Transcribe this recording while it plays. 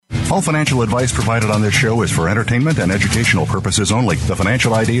All financial advice provided on this show is for entertainment and educational purposes only. The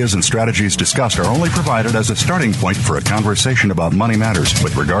financial ideas and strategies discussed are only provided as a starting point for a conversation about money matters.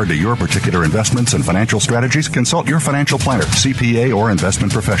 With regard to your particular investments and financial strategies, consult your financial planner, CPA, or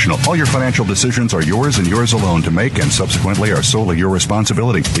investment professional. All your financial decisions are yours and yours alone to make, and subsequently are solely your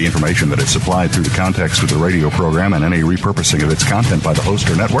responsibility. The information that is supplied through the context of the radio program and any repurposing of its content by the host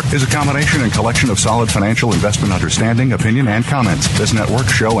or network is a combination and collection of solid financial investment understanding, opinion, and comments. This network,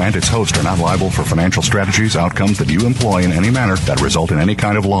 show, and its host are not liable for financial strategies, outcomes that you employ in any manner that result in any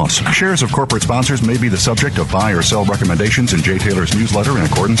kind of loss. Shares of corporate sponsors may be the subject of buy or sell recommendations in Jay Taylor's newsletter in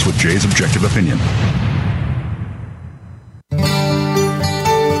accordance with Jay's objective opinion.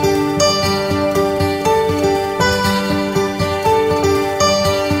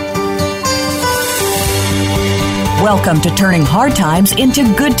 Welcome to Turning Hard Times into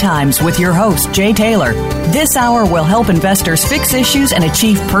Good Times with your host, Jay Taylor. This hour will help investors fix issues and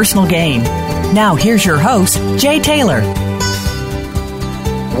achieve personal gain. Now, here's your host, Jay Taylor.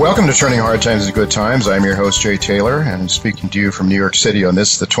 Welcome to Turning Hard Times into Good Times. I'm your host, Jay Taylor, and I'm speaking to you from New York City on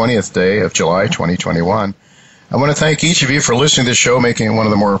this, the 20th day of July, 2021. I want to thank each of you for listening to the show, making it one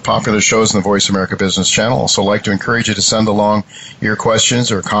of the more popular shows in the Voice America Business Channel. Also like to encourage you to send along your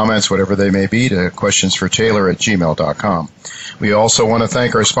questions or comments, whatever they may be, to questionsfortaylor@gmail.com. We also want to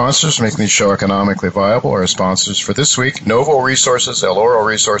thank our sponsors for making the show economically viable. Our sponsors for this week: Novo Resources, El Oro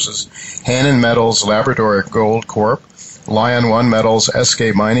Resources, Hannon Metals, Labrador Gold Corp., Lion One Metals,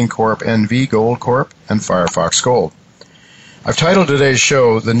 SK Mining Corp., NV Gold Corp., and Firefox Gold. I've titled today's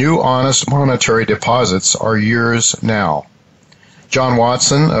show, The New Honest Monetary Deposits Are Yours Now. John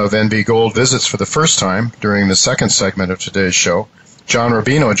Watson of NV Gold visits for the first time during the second segment of today's show. John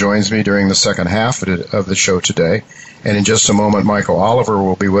Rubino joins me during the second half of the show today. And in just a moment, Michael Oliver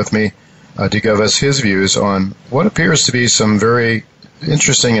will be with me to give us his views on what appears to be some very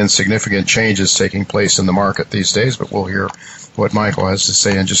interesting and significant changes taking place in the market these days. But we'll hear what Michael has to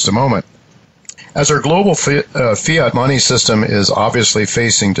say in just a moment. As our global fiat money system is obviously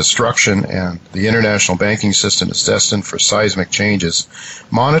facing destruction and the international banking system is destined for seismic changes,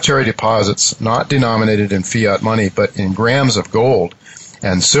 monetary deposits not denominated in fiat money but in grams of gold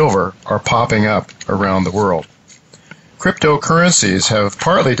and silver are popping up around the world. Cryptocurrencies have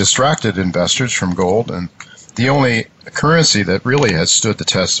partly distracted investors from gold, and the only currency that really has stood the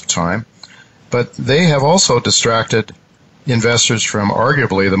test of time, but they have also distracted investors from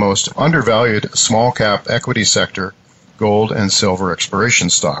arguably the most undervalued small-cap equity sector, gold and silver exploration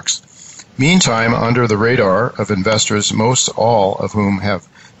stocks. Meantime, under the radar of investors, most all of whom have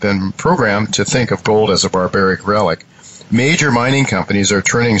been programmed to think of gold as a barbaric relic, major mining companies are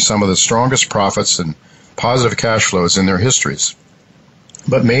turning some of the strongest profits and positive cash flows in their histories.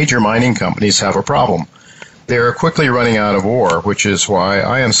 But major mining companies have a problem. They are quickly running out of ore, which is why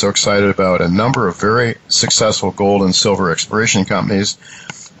I am so excited about a number of very successful gold and silver exploration companies,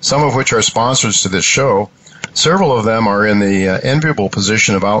 some of which are sponsors to this show. Several of them are in the enviable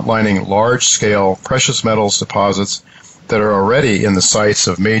position of outlining large-scale precious metals deposits that are already in the sights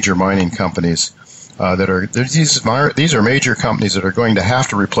of major mining companies. These are major companies that are going to have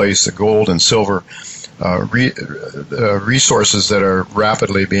to replace the gold and silver resources that are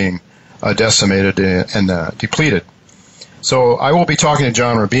rapidly being decimated and depleted. So I will be talking to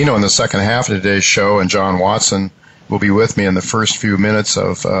John Rubino in the second half of today's show, and John Watson will be with me in the first few minutes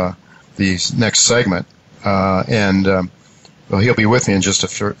of the next segment. He'll be with me in just a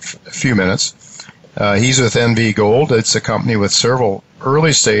few minutes. He's with NV Gold. It's a company with several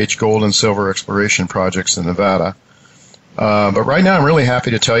early-stage gold and silver exploration projects in Nevada. But right now I'm really happy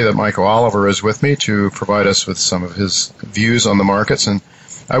to tell you that Michael Oliver is with me to provide us with some of his views on the markets. And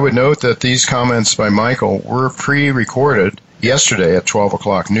I would note that these comments by Michael were pre-recorded yesterday at 12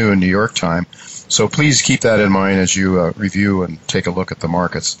 o'clock noon New York time. So please keep that in mind as you review and take a look at the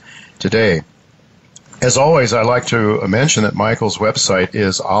markets today. As always, I'd like to mention that Michael's website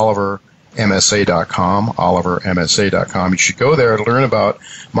is olivermsa.com, olivermsa.com. You should go there to learn about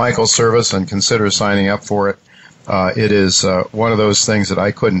Michael's service and consider signing up for it. It is one of those things that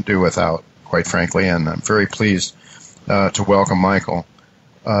I couldn't do without, quite frankly, and I'm very pleased to welcome Michael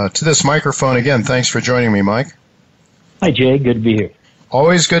to this microphone. Again, thanks for joining me, Mike. Hi, Jay. Good to be here.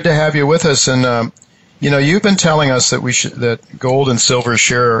 Always good to have you with us. And, you've been telling us that that gold and silver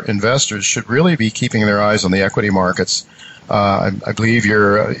share investors should really be keeping their eyes on the equity markets. I believe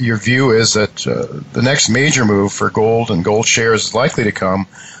your view is that the next major move for gold and gold shares is likely to come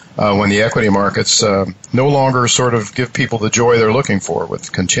when the equity markets no longer sort of give people the joy they're looking for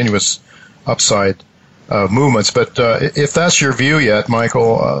with continuous upside movements. But if that's your view yet,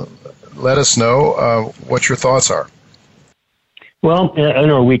 Michael, let us know what your thoughts are. Well,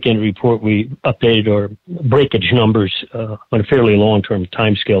 in our weekend report, we updated our breakage numbers on a fairly long-term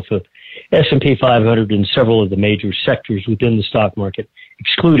timescale for S&P 500 and several of the major sectors within the stock market,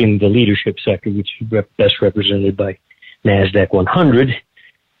 excluding the leadership sector, which is best represented by NASDAQ 100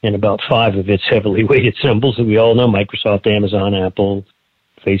 and about 5 of its heavily weighted symbols that we all know: Microsoft, Amazon, Apple,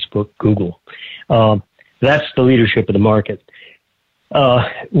 Facebook, Google. That's the leadership of the market.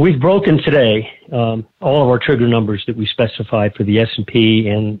 We've broken today all of our trigger numbers that we specified for the S&P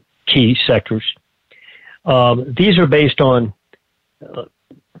and key sectors. These are based on,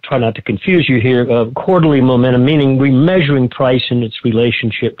 try not to confuse you here, quarterly momentum, meaning we're measuring price in its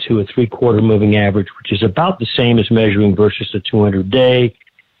relationship to a 3-quarter moving average, which is about the same as measuring versus a 200-day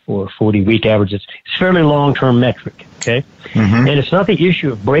or 40-week average. It's fairly long-term metric, okay? Mm-hmm. And it's not the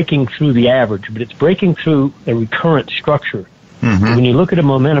issue of breaking through the average, but it's breaking through a recurrent structure. Mm-hmm. When you look at a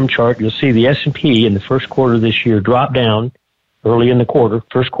momentum chart, you'll see the S&P in the first quarter of this year drop down early in the quarter,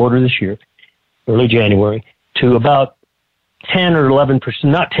 first quarter of this year, early January, to about 10 or 11%,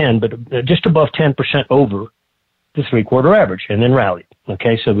 not 10, but just above 10% over the 3-quarter average, and then rallied.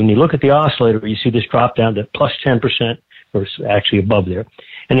 Okay, so when you look at the oscillator, you see this drop down to plus 10%, or actually above there,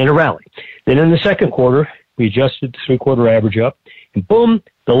 and then a rally. Then in the second quarter, we adjusted the 3-quarter average up, and boom,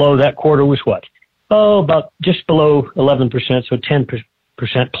 the low that quarter was what? Oh, about just below 11%, so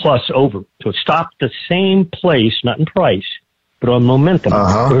 10% plus over. So it stopped the same place, not in price, but on momentum,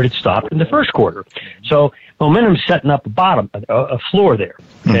 where it stopped in the first quarter. So momentum's setting up a bottom, a floor there.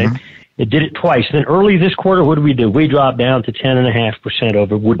 Okay, It did it twice. Then early this quarter, what did we do? We dropped down to 10.5%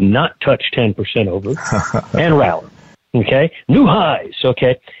 over, would not touch 10% over, and rallied. Okay, new highs.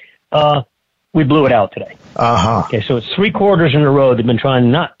 Okay, we blew it out today. Okay, so it's 3 quarters in a row they've been trying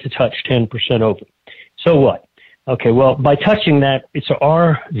not to touch 10% over. So what? Okay, well, by touching that, it's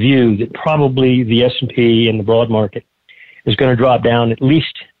our view that probably the S&P and the broad market is going to drop down at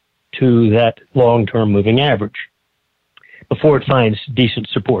least to that long-term moving average before it finds decent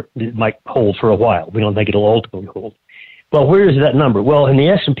support. It might hold for a while. We don't think it'll ultimately hold. Well, where is that number? Well, in the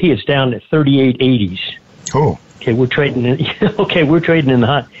S&P, it's down at 3880s. Oh. Okay, we're trading in, we're trading in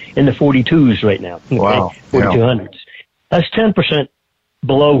the 42s right now. Okay? Wow. 4200s. That's 10%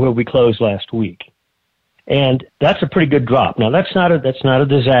 below where we closed last week. And that's a pretty good drop. Now, that's not a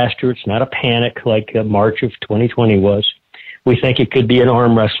disaster. It's not a panic like March of 2020 was. We think it could be an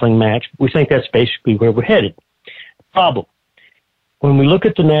arm wrestling match. We think that's basically where we're headed. Problem: when we look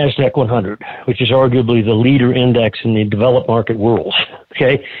at the NASDAQ 100, which is arguably the leader index in the developed market world,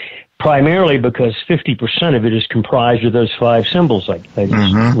 okay, primarily because 50% of it is comprised of those 5 symbols I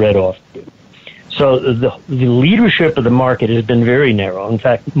just read off. So the leadership of the market has been very narrow. In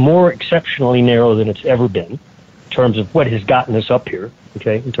fact, more exceptionally narrow than it's ever been in terms of what has gotten us up here,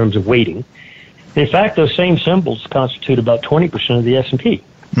 okay, in terms of weighting. In fact, those same symbols constitute about 20% of the S&P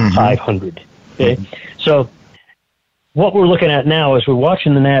 500. Okay, so what we're looking at now is we're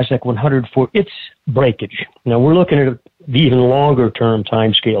watching the NASDAQ 100 for its breakage. Now, we're looking at the even longer-term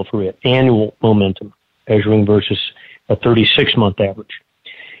time scale for it, annual momentum, measuring versus a 36-month average.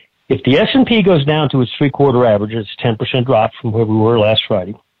 If the S&P goes down to its 3-quarter average, it's a 10% drop from where we were last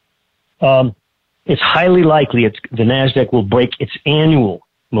Friday, it's highly likely the NASDAQ will break its annual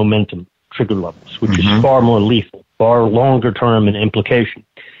momentum trigger levels, which is far more lethal, far longer term in implication.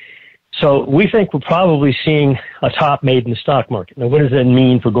 So we think we're probably seeing a top made in the stock market. Now, what does that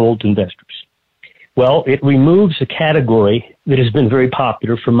mean for gold investors? Well, it removes a category that has been very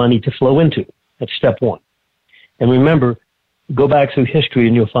popular for money to flow into. That's step one. And remember, go back through history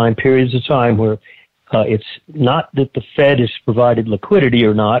and you'll find periods of time where it's not that the Fed has provided liquidity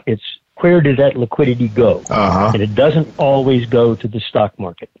or not, it's where did that liquidity go? And it doesn't always go to the stock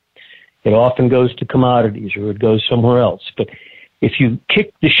market. It often goes to commodities or it goes somewhere else. But if you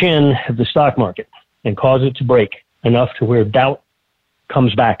kick the shin of the stock market and cause it to break enough to where doubt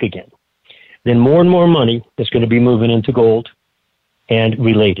comes back again, then more and more money is going to be moving into gold and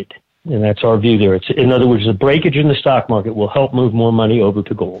related. And that's our view there. In other words, the breakage in the stock market will help move more money over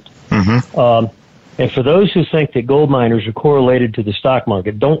to gold. And for those who think that gold miners are correlated to the stock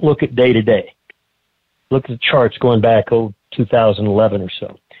market, don't look at day to day. Look at the charts going back 2011 or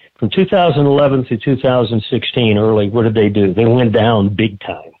so. From 2011 through 2016 early, what did they do? They went down big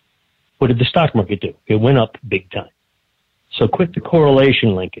time. What did the stock market do? It went up big time. So quit the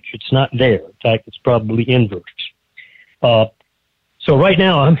correlation linkage. It's not there. In fact, it's probably inverse. So right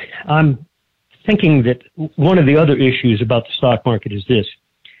now, I'm thinking that one of the other issues about the stock market is this.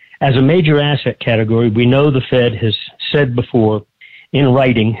 As a major asset category, we know the Fed has said before in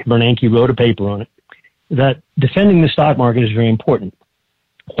writing, Bernanke wrote a paper on it, that defending the stock market is very important.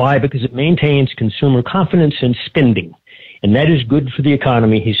 Why? Because it maintains consumer confidence in spending. And that is good for the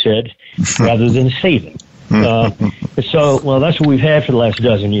economy, he said, rather than saving. Well, that's what we've had for the last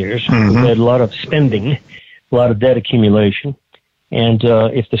dozen years. We've had a lot of spending, a lot of debt accumulation. And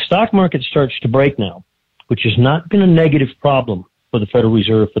if the stock market starts to break now, which has not been a negative problem for the Federal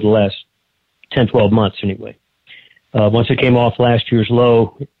Reserve for the last 10, 12 months anyway. Once it came off last year's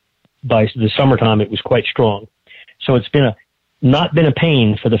low, by the summertime, it was quite strong. So it's not been a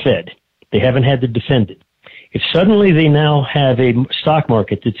pain for the Fed. They haven't had to defend it. If suddenly they now have a stock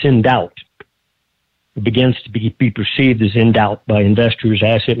market that's in doubt, it begins to be perceived as in doubt by investors,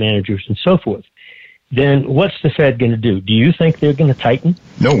 asset managers, and so forth, then what's the Fed going to do? Do you think they're going to tighten?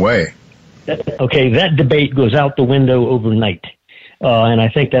 No way. Okay, that debate goes out the window overnight. And I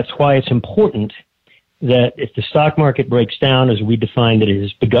think that's why it's important that if the stock market breaks down, as we defined it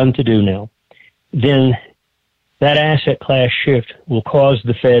has begun to do now, then that asset class shift will cause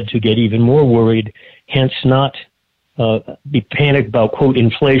the Fed to get even more worried, hence not be panicked about, quote,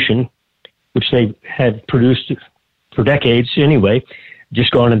 inflation, which they had produced for decades anyway,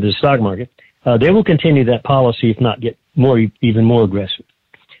 just gone into the stock market. They will continue that policy, if not get even more aggressive.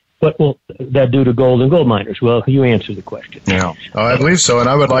 What will that do to gold and gold miners? Well, you answer the question. Yeah, I believe so. And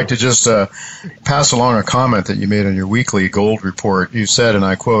I would like to just pass along a comment that you made on your weekly gold report. You said, and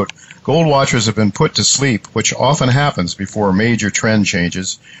I quote, "Gold watchers have been put to sleep, which often happens before major trend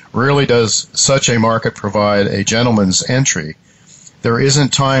changes. Rarely does such a market provide a gentleman's entry. There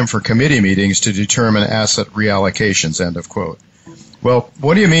isn't time for committee meetings to determine asset reallocations," end of quote. Well,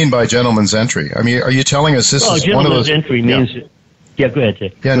 what do you mean by gentleman's entry? I mean, are you telling us this is one of those... Gentleman's entry means... Yeah, go ahead,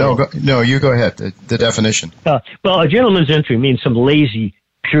 Jay. Yeah, you go ahead. The definition. Well, a gentleman's entry means some lazy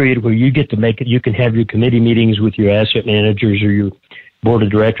period where you get to make it. You can have your committee meetings with your asset managers or your board of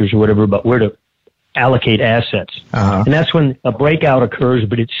directors or whatever about where to allocate assets. And that's when a breakout occurs,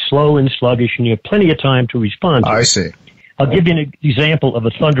 but it's slow and sluggish, and you have plenty of time to respond to it. I see. I'll give you an example of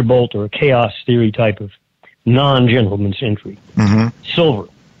a thunderbolt or a chaos theory type of non-gentleman's entry. Silver.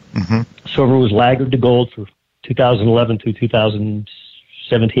 Silver was laggard to gold for 2011 through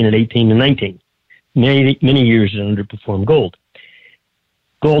 2017 and 18 and 19. Many years it underperformed gold.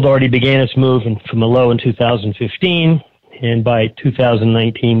 Gold already began its move from a low in 2015, and by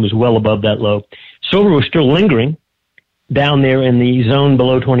 2019 was well above that low. Silver was still lingering down there in the zone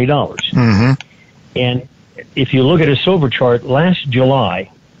below $20. And if you look at a silver chart, last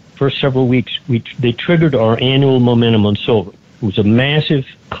July, first several weeks, they triggered our annual momentum on silver. It was a massive,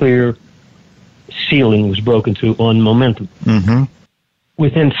 clear ceiling was broken through on momentum.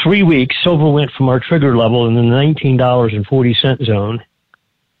 Within 3 weeks, silver went from our trigger level in the $19.40 zone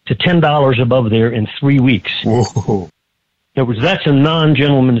to $10 above there in 3 weeks. Whoa. In other words, that's a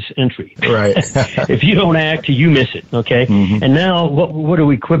non-gentleman's entry. Right. If you don't act, you miss it, okay? And now, what are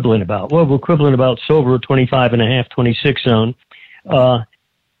we quibbling about? Well, we're quibbling about silver, 25.5, 26 zone.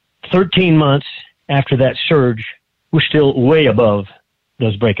 13 months after that surge, we're still way above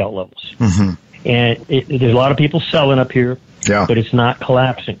those breakout levels. And there's a lot of people selling up here, but it's not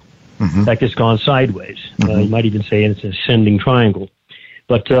collapsing. In fact, it's gone sideways. You might even say it's an ascending triangle.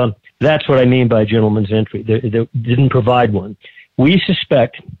 But that's what I mean by gentleman's entry. They didn't provide one. We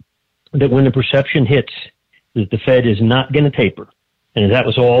suspect that when the perception hits that the Fed is not going to taper, and that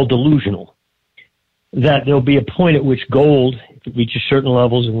was all delusional, that there'll be a point at which gold, if it reaches certain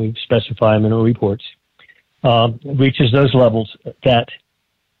levels, and we specify them in our reports, reaches those levels, that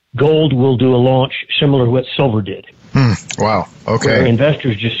gold will do a launch similar to what silver did. Wow. Okay. Where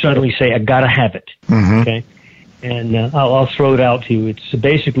investors just suddenly say, I got to have it. Okay. And I'll throw it out to you. It's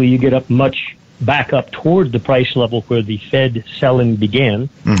basically you get up much back up toward the price level where the Fed selling began.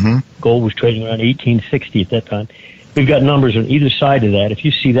 Gold was trading around 1860 at that time. We've got numbers on either side of that. If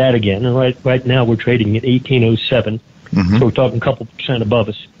you see that again, and right now we're trading at 1807, so we're talking a couple % above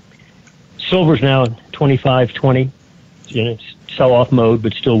us. Silver's now at 25.20. It's sell-off mode,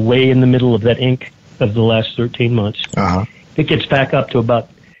 but still way in the middle of that ink of the last 13 months. If it gets back up to about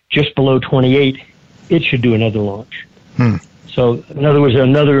just below 28, it should do another launch. So, in other words,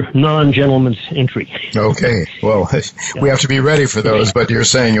 another non-gentleman's entry. Okay. Well, we have to be ready for those, but you're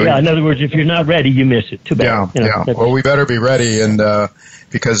saying... Yeah, in other words, if you're not ready, you miss it. Too bad. Yeah. Well, we better be ready, and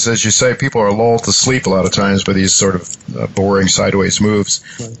because, as you say, people are lulled to sleep a lot of times by these sort of boring sideways moves.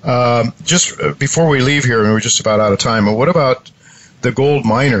 Just before we leave here, and we're just about out of time, what about the gold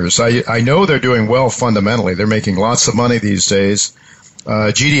miners? I know they're doing well fundamentally. They're making lots of money these days.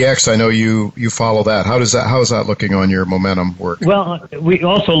 GDX, I know you follow that. How is that looking on your momentum work? Well, we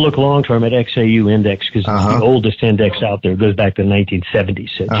also look long-term at XAU index because it's the oldest index out there. It goes back to the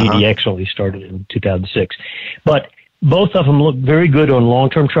 1970s. GDX only started in 2006. But Both of them look very good on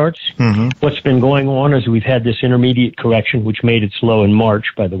long-term charts. Mm-hmm. What's been going on is we've had this intermediate correction, which made its low in March,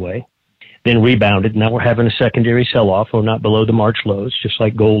 by the way, then rebounded. Now we're having a secondary sell-off. We're not below the March lows, just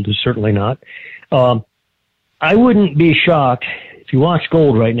like gold is certainly not. I wouldn't be shocked if you watch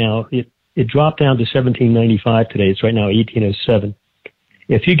gold right now. It dropped down to 1795 today. It's right now 1807.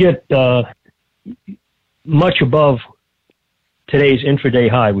 If you get much above today's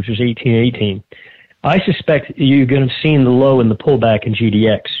intraday high, which is 1818, I suspect you're going to have seen the low in the pullback in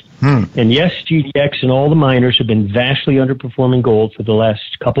GDX. And yes, GDX and all the miners have been vastly underperforming gold for the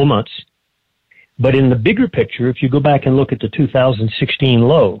last couple of months. But in the bigger picture, if you go back and look at the 2016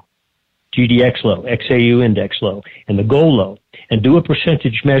 low, GDX low, XAU index low, and the gold low, and do a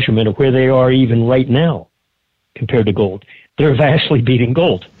percentage measurement of where they are even right now compared to gold, they're vastly beating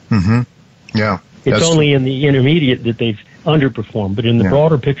gold. Mm-hmm. Yeah. It's only in the intermediate that they've underperformed, but in the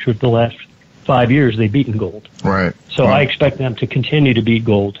broader picture of the last 5 years, they've beaten gold. Right. So I expect them to continue to beat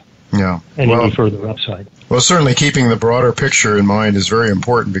gold. Yeah. And any further upside. Well, certainly keeping the broader picture in mind is very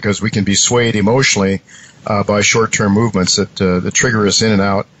important because we can be swayed emotionally by short-term movements that trigger us in and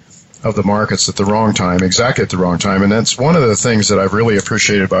out of the markets at the wrong time, exactly at the wrong time. And that's one of the things that I've really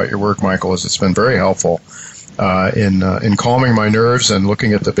appreciated about your work, Michael, is it's been very helpful in calming my nerves and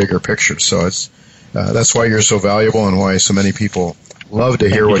looking at the bigger picture. So that's why you're so valuable and why so many people love to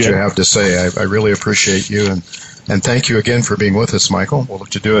hear what you have to say. I really appreciate you, and thank you again for being with us, Michael. We'll look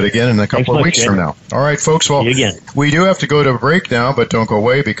to do it again in a couple of weeks from now. All right, folks. Well, we do have to go to a break now, but don't go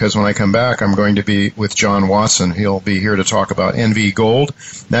away because when I come back, I'm going to be with John Watson. He'll be here to talk about NV Gold.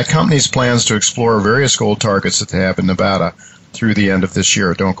 That company's plans to explore various gold targets that they have in Nevada through the end of this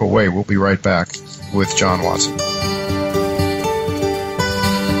year. Don't go away. We'll be right back with John Watson.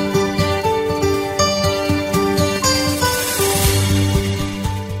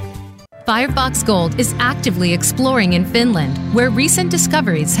 Firefox Gold is actively exploring in Finland, where recent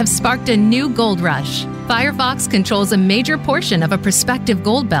discoveries have sparked a new gold rush. Firefox controls a major portion of a prospective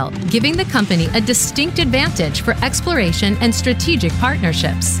gold belt, giving the company a distinct advantage for exploration and strategic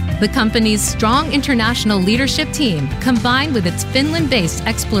partnerships. The company's strong international leadership team, combined with its Finland-based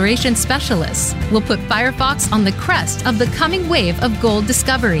exploration specialists, will put Firefox on the crest of the coming wave of gold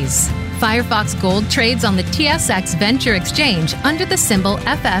discoveries. Firefox Gold trades on the TSX Venture Exchange under the symbol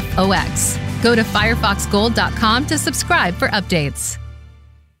FFOX. Go to firefoxgold.com to subscribe for updates.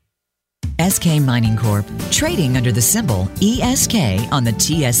 SK Mining Corp, trading under the symbol ESK on the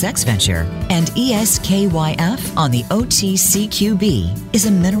TSX Venture and ESKYF on the OTCQB, is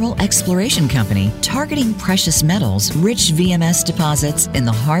a mineral exploration company targeting precious metals rich VMS deposits in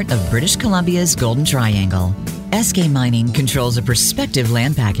the heart of British Columbia's Golden Triangle. SK Mining controls a prospective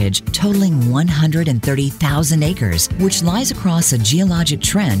land package totaling 130,000 acres, which lies across a geologic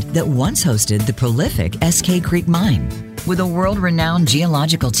trend that once hosted the prolific SK Creek Mine. With a world-renowned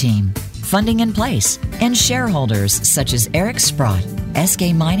geological team, funding in place, and shareholders such as Eric Sprott,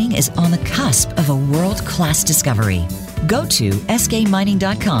 SK Mining is on the cusp of a world-class discovery. Go to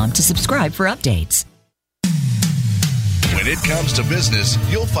skmining.com to subscribe for updates. When it comes to business,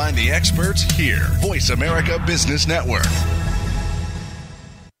 you'll find the experts here. Voice America Business Network.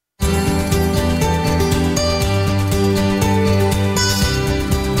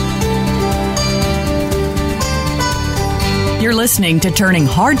 You're listening to Turning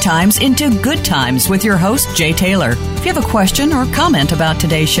Hard Times into Good Times with your host, Jay Taylor. If you have a question or comment about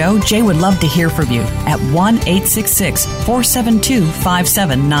today's show, Jay would love to hear from you at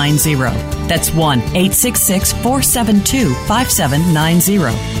 1-866-472-5790. That's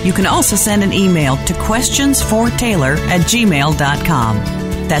 1-866-472-5790. You can also send an email to questionsfortaylor@gmail.com.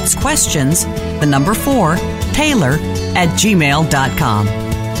 That's questions, the number 4, Taylor@gmail.com.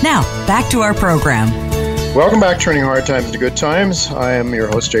 Now, back to our program. Welcome back, Turning Hard Times into Good Times. I am your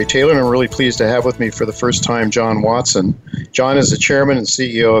host, Jay Taylor, and I'm really pleased to have with me for the first time John Watson. John is the chairman and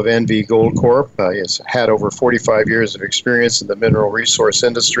CEO of NV Gold Corp. He has had over 45 years of experience in the mineral resource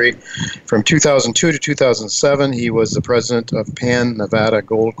industry. From 2002 to 2007, he was the president of Pan Nevada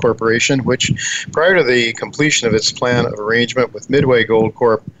Gold Corporation, which, prior to the completion of its plan of arrangement with Midway Gold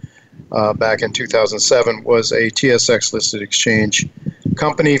Corp back in 2007, was a TSX-listed exchange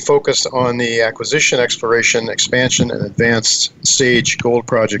company focused on the acquisition, exploration, expansion, and advanced stage gold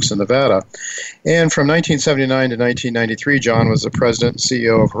projects in Nevada. And from 1979 to 1993, John was the president and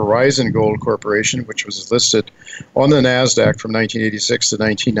CEO of Horizon Gold Corporation, which was listed on the NASDAQ from 1986 to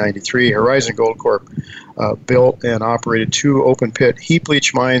 1993. Horizon Gold Corp built and operated 2 open-pit heap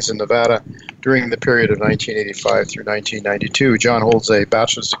leach mines in Nevada, during the period of 1985 through 1992. John holds a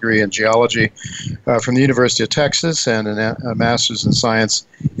bachelor's degree in geology from the University of Texas and a master's in science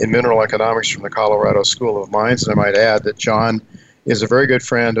in mineral economics from the Colorado School of Mines. And I might add that John is a very good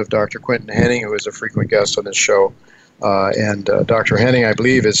friend of Dr. Quinton Henning, who is a frequent guest on this show. And Dr. Henning, I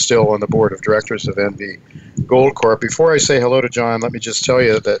believe, is still on the board of directors of NV Gold Corp. Before I say hello to John, let me just tell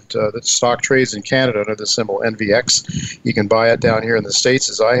you that the stock trades in Canada under the symbol NVX. You can buy it down here in the States,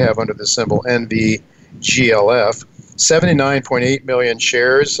 as I have, under the symbol NVGLF. 79.8 million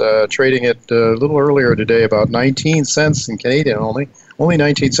shares, trading at a little earlier today, about 19 cents in Canadian only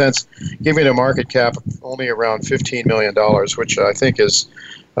 19 cents, giving a market cap of only around $15 million, which I think is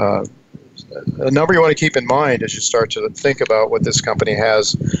a number you want to keep in mind as you start to think about what this company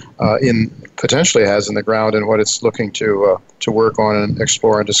has potentially has in the ground and what it's looking to work on and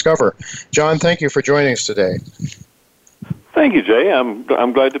explore and discover. John, thank you for joining us today. Thank you, Jay.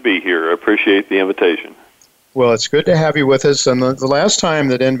 I'm glad to be here. I appreciate the invitation. Well, it's good to have you with us. And the last time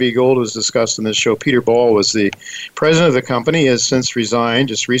that NV Gold was discussed in this show, Peter Ball was the president of the company. He has since resigned.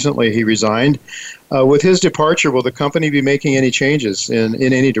 Just recently he resigned. With his departure, will the company be making any changes in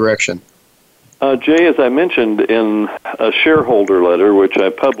any direction? Jay, as I mentioned in a shareholder letter, which I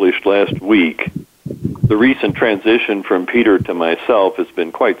published last week, the recent transition from Peter to myself has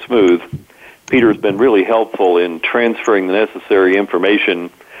been quite smooth. Peter's been really helpful in transferring the necessary information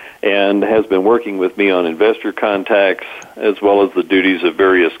and has been working with me on investor contacts as well as the duties of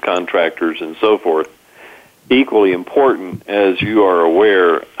various contractors and so forth. Equally important, as you are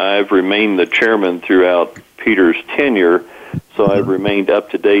aware, I've remained the chairman throughout Peter's tenure, so I've remained up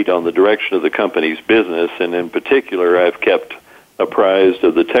to date on the direction of the company's business, and in particular, I've kept apprised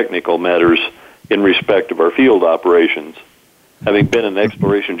of the technical matters in respect of our field operations. Having been an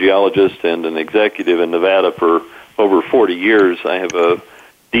exploration geologist and an executive in Nevada for over 40 years, I have a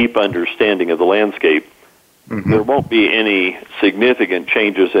deep understanding of the landscape. There won't be any significant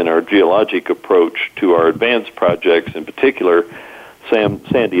changes in our geologic approach to our advanced projects, in particular,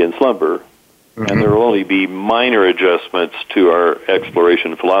 Sandy and Slumber, and there will only be minor adjustments to our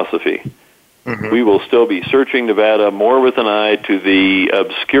exploration philosophy. We will still be searching Nevada more with an eye to the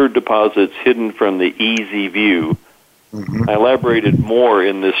obscure deposits hidden from the easy view. I elaborated more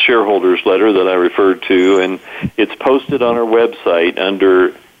in this shareholder's letter that I referred to, and it's posted on our website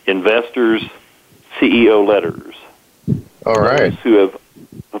under Investors CEO Letters. All right.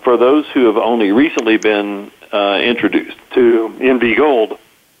 For those who have only recently been introduced to NV Gold,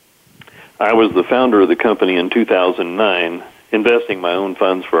 I was the founder of the company in 2009, investing my own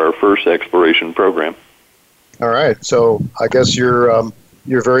funds for our first exploration program. All right. So I guess you're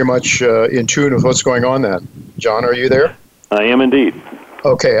very much in tune with what's going on then. John, are you there? I am indeed.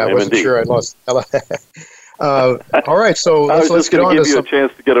 Okay, I wasn't sure I lost. All right, so let's get on to give you a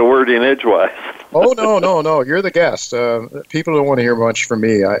chance to get a word in edgewise. Oh, no. You're the guest. People don't want to hear much from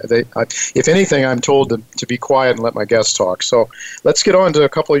me. If anything, I'm told to be quiet and let my guests talk. So let's get on to a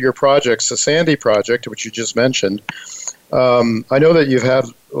couple of your projects. The Sandy project, which you just mentioned. I know that you've had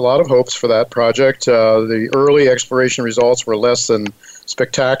a lot of hopes for that project. The early exploration results were less than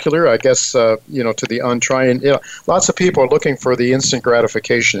spectacular, I guess, to the untrained. Lots of people are looking for the instant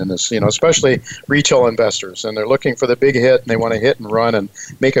gratification in this, especially retail investors, and they're looking for the big hit, and they want to hit and run and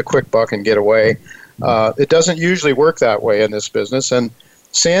make a quick buck and get away. It doesn't usually work that way in this business, and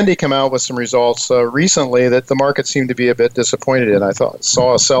Sandy came out with some results recently that the market seemed to be a bit disappointed in. I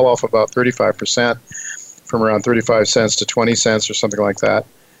saw a sell-off about 35%, from around 35 cents to 20 cents or something like that.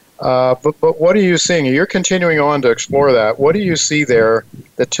 But what are you seeing? You're continuing on to explore that. What do you see there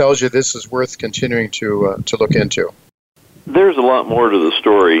that tells you this is worth continuing to look into? There's a lot more to the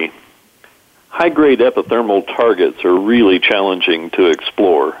story. High-grade epithermal targets are really challenging to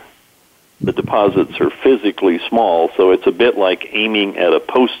explore. The deposits are physically small, so it's a bit like aiming at a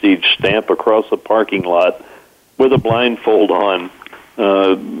postage stamp across a parking lot with a blindfold on.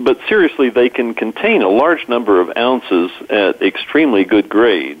 But seriously, they can contain a large number of ounces at extremely good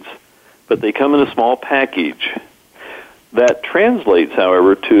grades, but they come in a small package. That translates,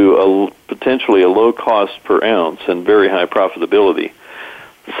 however, to potentially a low cost per ounce and very high profitability.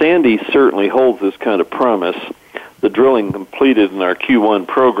 Sandy certainly holds this kind of promise. The drilling completed in our Q1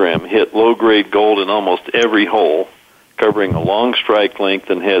 program hit low-grade gold in almost every hole, covering a long strike length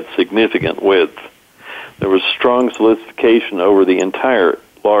and had significant width. There was strong solidification over the entire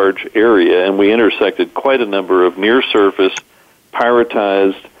large area, and we intersected quite a number of near-surface,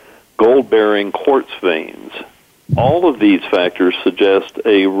 pyritized, gold-bearing quartz veins. All of these factors suggest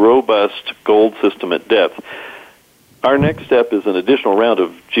a robust gold system at depth. Our next step is an additional round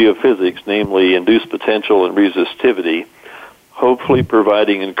of geophysics, namely induced potential and resistivity, hopefully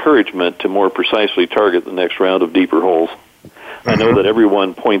providing encouragement to more precisely target the next round of deeper holes. I know that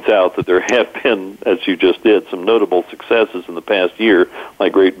everyone points out that there have been, as you just did, some notable successes in the past year,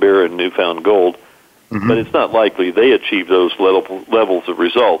 like Great Bear and Newfound Gold, but it's not likely they achieve those levels of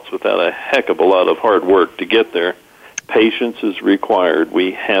results without a heck of a lot of hard work to get there. Patience is required.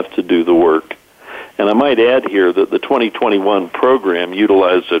 We have to do the work. And I might add here that the 2021 program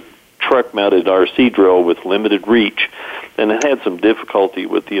utilized a truck-mounted RC drill with limited reach, and it had some difficulty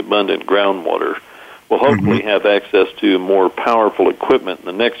with the abundant groundwater. We'll hopefully have access to more powerful equipment in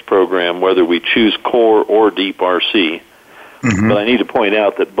the next program, whether we choose core or deep RC. But I need to point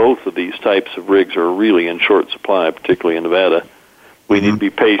out that both of these types of rigs are really in short supply, particularly in Nevada. We need to be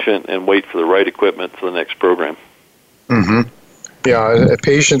patient and wait for the right equipment for the next program. Yeah,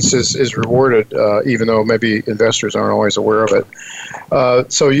 patience is rewarded, even though maybe investors aren't always aware of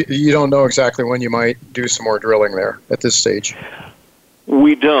it. So you don't know exactly when you might do some more drilling there at this stage?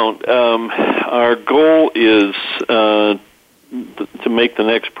 We don't. Our goal is to make the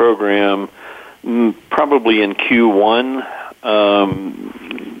next program probably in Q1.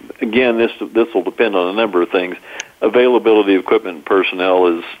 Again, this will depend on a number of things. Availability of equipment and personnel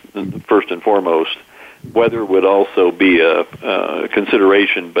is first and foremost. Weather would also be a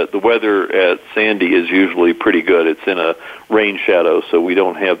consideration, but the weather at Sandy is usually pretty good. It's in a rain shadow, so we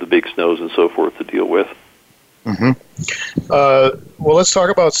don't have the big snows and so forth to deal with. Well, let's talk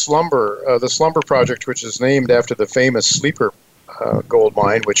about Slumber, the Slumber project, which is named after the famous Sleeper gold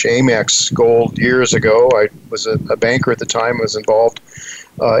mine, which Amex Gold years ago, I was a banker at the time, was involved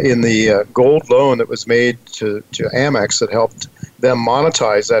in the gold loan that was made to Amex that helped them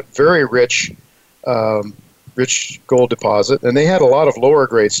monetize that very rich gold deposit. And they had a lot of lower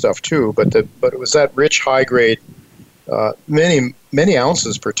grade stuff too, but it was that rich high grade, many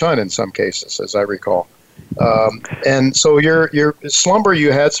ounces per ton in some cases, as I recall. And so your Slumber,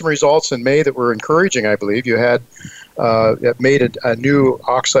 you had some results in May that were encouraging, I believe. You had made a new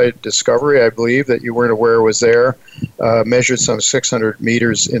oxide discovery, I believe, that you weren't aware was there, measured some 600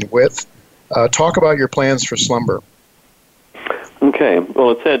 meters in width. Talk about your plans for Slumber. Okay.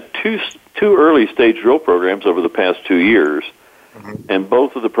 Well, it's had two early-stage drill programs over the past 2 years, and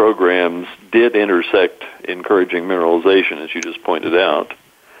both of the programs did intersect encouraging mineralization, as you just pointed out.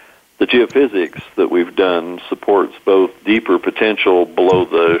 The geophysics that we've done supports both deeper potential below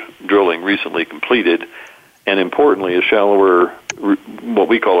the drilling recently completed and, importantly, a shallower, what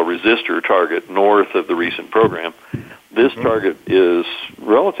we call a resistor target north of the recent program. This target is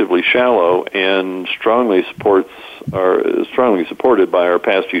relatively shallow and strongly supported by our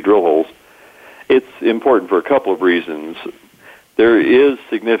past few drill holes. It's important for a couple of reasons. There is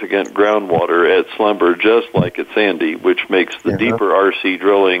significant groundwater at Slumber, just like at Sandy, which makes the deeper RC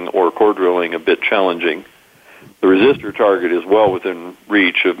drilling or core drilling a bit challenging. The resistor target is well within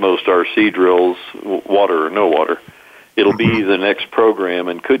reach of most RC drills, water or no water. It'll be the next program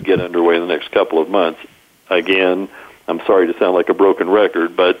and could get underway in the next couple of months. Again, I'm sorry to sound like a broken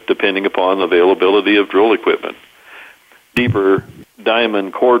record, but depending upon the availability of drill equipment. Deeper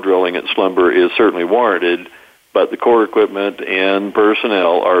diamond core drilling at Slumber is certainly warranted, but the core equipment and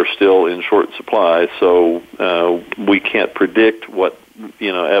personnel are still in short supply, so we can't predict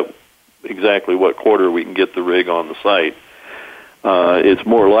exactly what quarter we can get the rig on the site. It's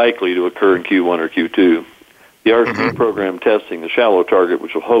more likely to occur in Q1 or Q2. The RC program testing the shallow target,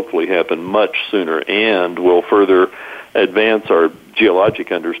 which will hopefully happen much sooner, and will further advance our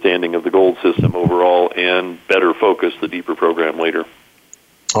geologic understanding of the gold system overall and better focus the deeper program later.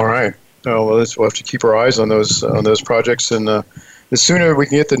 All right. Well, we'll have to keep our eyes on those projects, and the sooner we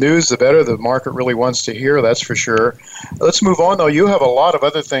can get the news, the better. The market really wants to hear, that's for sure. Let's move on, though. You have a lot of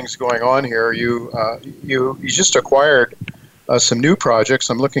other things going on here. You just acquired some new projects.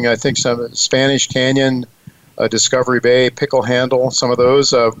 I'm looking, I think, some Spanish Canyon, Discovery Bay, Pickle Handle, some of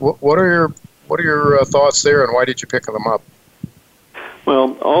those. What are your thoughts there, and why did you pick them up?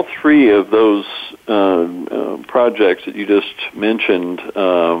 Well, all three of those projects that you just mentioned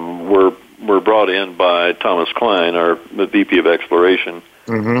were brought in by Thomas Klein, the VP of Exploration,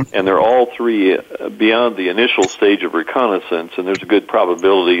 and they're all three beyond the initial stage of reconnaissance, and there's a good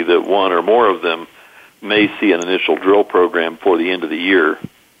probability that one or more of them may see an initial drill program for the end of the year.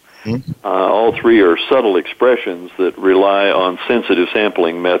 All three are subtle expressions that rely on sensitive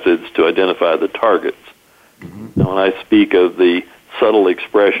sampling methods to identify the targets. Now, when I speak of the subtle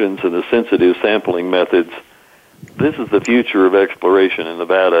expressions and the sensitive sampling methods, this is the future of exploration in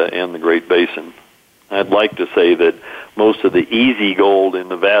Nevada and the Great Basin. I'd like to say that most of the easy gold in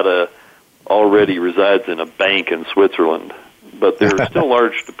Nevada already resides in a bank in Switzerland, but there are still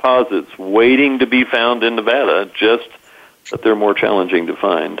large deposits waiting to be found in Nevada, just but they're more challenging to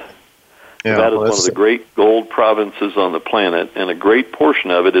find. Yeah, Nevada is one of the great gold provinces on the planet, and a great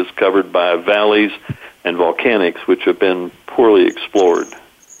portion of it is covered by valleys and volcanics, which have been poorly explored. I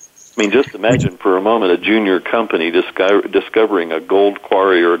mean, just imagine for a moment a junior company discovering a gold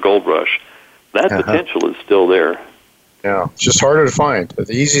quarry or a gold rush. That potential is still there. Yeah, it's just harder to find.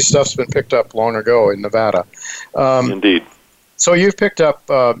 The easy stuff's been picked up long ago in Nevada. Indeed. So you've picked up,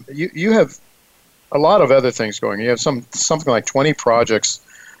 you have a lot of other things going. You have something like 20 projects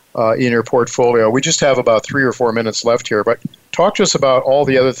in your portfolio. We just have about 3 or 4 minutes left here, but talk to us about all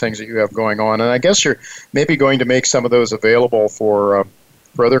the other things that you have going on. And I guess you're maybe going to make some of those available for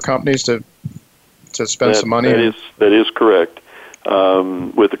other companies to spend some money. That is correct.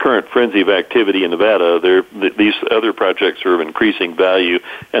 With the current frenzy of activity in Nevada, these other projects are of increasing value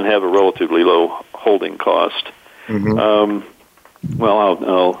and have a relatively low holding cost. Mm-hmm.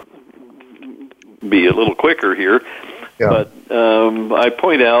 I'll be a little quicker here. Yeah. But I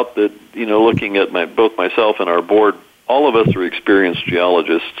point out that, looking at both myself and our board, all of us are experienced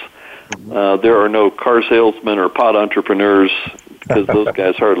geologists. There are no car salesmen or pot entrepreneurs because those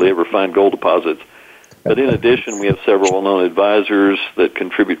guys hardly ever find gold deposits. But in addition, we have several well-known advisors that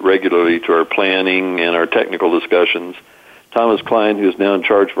contribute regularly to our planning and our technical discussions. Thomas Klein, who is now in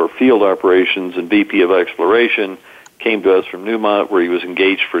charge of our field operations and VP of exploration, came to us from Newmont, where he was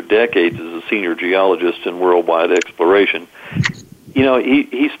engaged for decades as a senior geologist in worldwide exploration.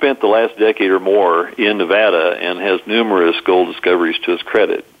 He spent the last decade or more in Nevada and has numerous gold discoveries to his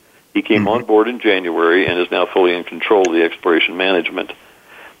credit. He came on board in January and is now fully in control of the exploration management.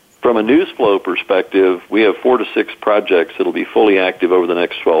 From a news flow perspective, we have 4 to 6 projects that will be fully active over the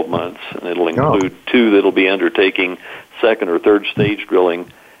next 12 months, and it'll include 2 that will be undertaking second or third stage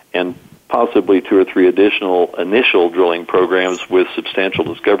drilling, and possibly 2 or 3 additional initial drilling programs with substantial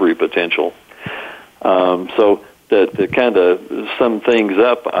discovery potential. So to kind of sum things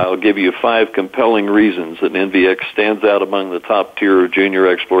up, I'll give you 5 compelling reasons that NVX stands out among the top tier of junior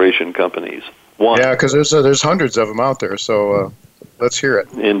exploration companies. 1. Yeah, because there's hundreds of them out there, so let's hear it.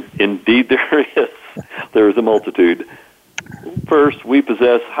 Indeed there is. There is a multitude. First, we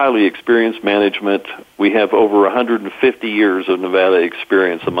possess highly experienced management. We have over 150 years of Nevada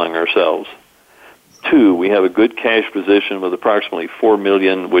experience among ourselves. 2, we have a good cash position with approximately $4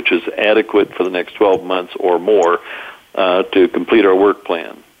 million, which is adequate for the next 12 months or more to complete our work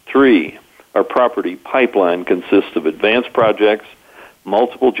plan. 3, our property pipeline consists of advanced projects,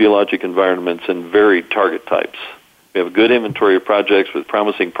 multiple geologic environments, and varied target types. We have a good inventory of projects with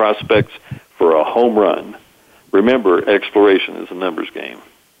promising prospects for a home run. Remember, exploration is a numbers game.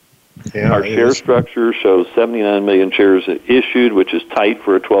 Yeah, our share structure shows 79 million shares issued, which is tight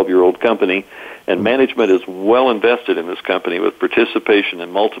for a 12-year-old company, and management is well invested in this company with participation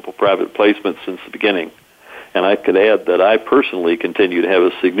in multiple private placements since the beginning. And I could add that I personally continue to have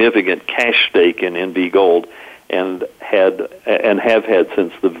a significant cash stake in NV Gold and have had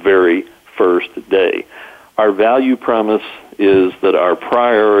since the very first day. Our value promise is that our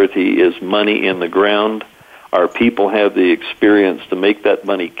priority is money in the ground. Our people have the experience to make that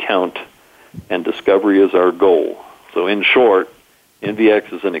money count, and discovery is our goal. So in short,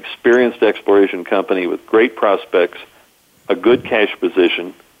 NVX is an experienced exploration company with great prospects, a good cash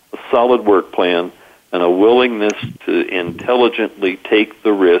position, a solid work plan, and a willingness to intelligently take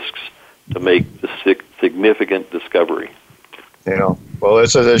the risks to make the significant discovery. Well,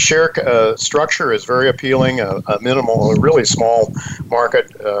 it's the share structure is very appealing. A really small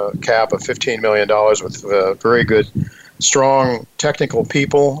market cap of $15 million with very good, strong technical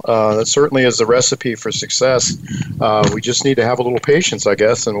people. That certainly is the recipe for success. We just need to have a little patience, I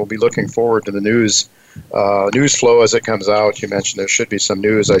guess, and we'll be looking forward to the news flow as it comes out. You mentioned there should be some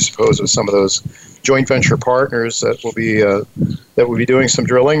news, I suppose, with some of those joint venture partners that will be doing some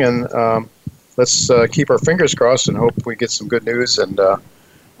drilling, and let's keep our fingers crossed and hope we get some good news, and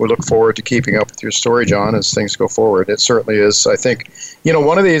we look forward to keeping up with your story, John, as things go forward. It certainly is, I think,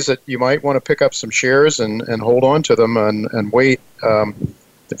 one of these that you might want to pick up some shares and hold on to them and wait. They're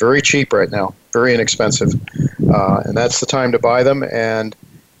very cheap right now, very inexpensive, and that's the time to buy them. And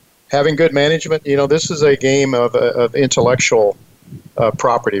having good management, this is a game of intellectual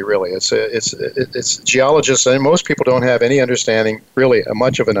property, really. It's geologists, and most people don't have any understanding, really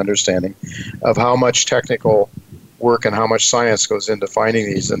much of an understanding, of how much technical work and how much science goes into finding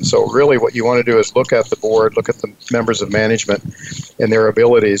these. And so really what you want to do is look at the board, look at the members of management and their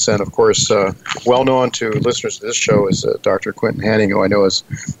abilities. And of course, well known to listeners to this show is Dr. Quinton Hanning, who I know is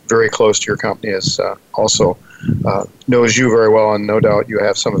very close to your company, is also knows you very well, and no doubt you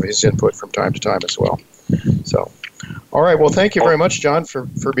have some of his input from time to time as well. So, all right. Well, thank you very much, John, for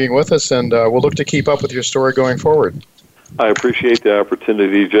being with us, and we'll look to keep up with your story going forward. I appreciate the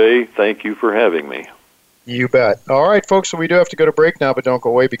opportunity, Jay. Thank you for having me. You bet. All right, folks, so we do have to go to break now, but don't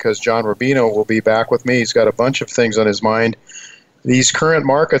go away because John Rubino will be back with me. He's got a bunch of things on his mind. These current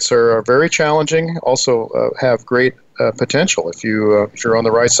markets are very challenging, also have great potential if you're on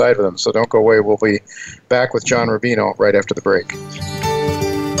the right side of them. So don't go away. We'll be back with John Rubino right after the break.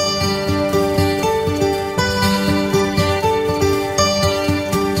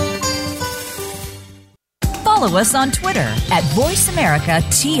 Follow us on Twitter at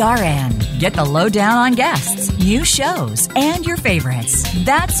VoiceAmericaTRN. Get the lowdown on guests, new shows, and your favorites.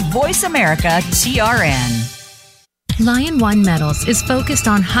 That's VoiceAmericaTRN. Lion One Metals is focused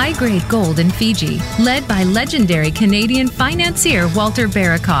on high-grade gold in Fiji, led by legendary Canadian financier Walter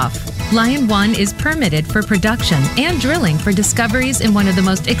Barakoff. Lion One is permitted for production and drilling for discoveries in one of the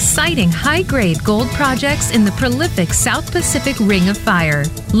most exciting high-grade gold projects in the prolific South Pacific Ring of Fire.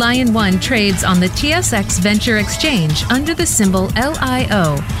 Lion One trades on the TSX Venture Exchange under the symbol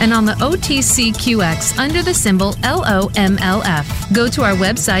LIO and on the OTCQX under the symbol LOMLF. Go to our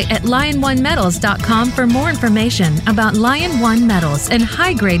website at liononemetals.com for more information about Lion One Metals and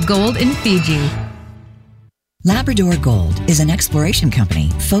high-grade gold in Fiji. Labrador Gold is an exploration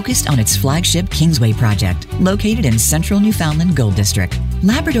company focused on its flagship Kingsway project, located in central Newfoundland Gold District.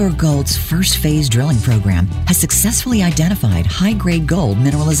 Labrador Gold's first phase drilling program has successfully identified high-grade gold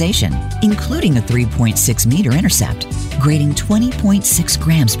mineralization, including a 3.6-meter intercept, grading 20.6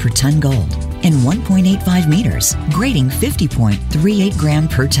 grams per ton gold, and 1.85 meters, grading 50.38 gram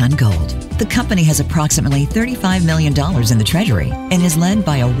per ton gold. The company has approximately $35 million in the treasury and is led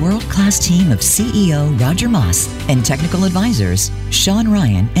by a world-class team of CEO Roger Moss and technical advisors Sean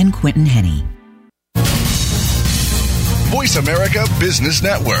Ryan and Quentin Henney. Voice America Business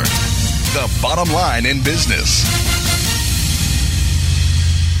Network, the bottom line in business.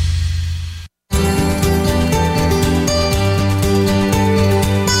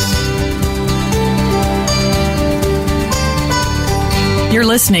 You're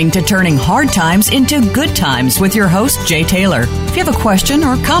listening to Turning Hard Times into Good Times with your host, Jay Taylor. If you have a question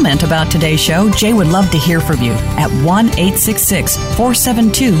or comment about today's show, Jay would love to hear from you at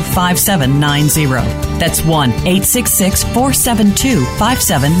 1-866-472-5790. That's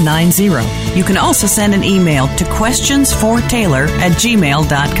 1-866-472-5790. You can also send an email to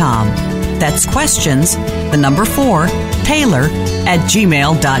questionsfortaylor@gmail.com. That's questions, the number 4,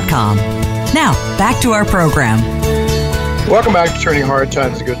 Taylor@gmail.com. Now, back to our program. Welcome back to Turning Hard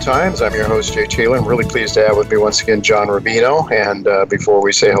Times to Good Times. I'm your host, Jay Taylor. I'm really pleased to have with me once again John Rubino. And before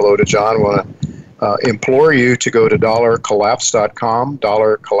we say hello to John, I want to implore you to go to dollarcollapse.com,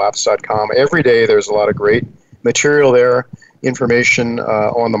 dollarcollapse.com. Every day there's a lot of great material there, information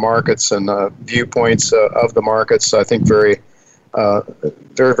on the markets and viewpoints of the markets. I think very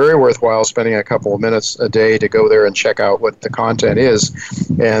worthwhile spending a couple of minutes a day to go there and check out what the content is.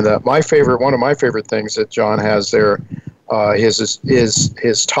 And one of my favorite things that John has there is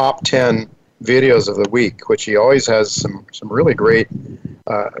his top 10 videos of the week, which he always has some really great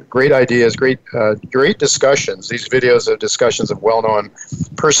ideas, great discussions. These videos are discussions of well-known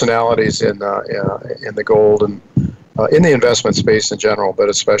personalities in the gold and in the investment space in general, but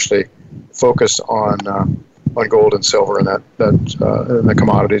especially focused on gold and silver and and the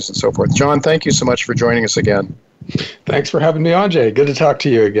commodities and so forth. John, thank you so much for joining us again. Thanks for having me on, Jay. Good to talk to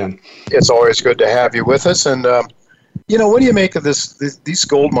you again. It's always good to have you with us. And what do you make of these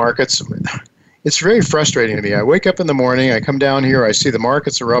gold markets? It's very frustrating to me. I wake up in the morning, I come down here, I see the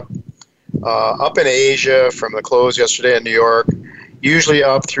markets are up in Asia from the close yesterday in New York, usually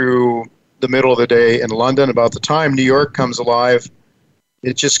up through the middle of the day in London. About the time New York comes alive,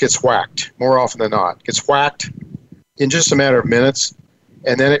 it just gets whacked more often than not. It gets whacked in just a matter of minutes,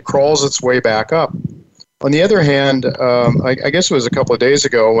 and then it crawls its way back up. On the other hand, I guess it was a couple of days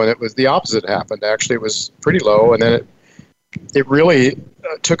ago when it was the opposite happened. Actually, it was pretty low, and then it really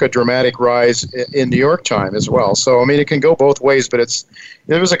took a dramatic rise in New York time as well. So, I mean, it can go both ways, but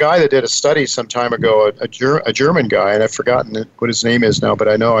there was a guy that did a study some time ago, a German guy, and I've forgotten what his name is now, but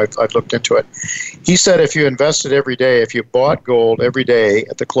I know I've looked into it. He said if you invested every day, if you bought gold every day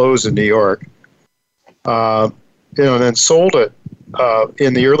at the close in New York, and then sold it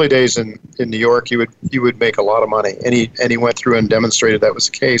in the early days in New York, you would make a lot of money. And he went through and demonstrated that was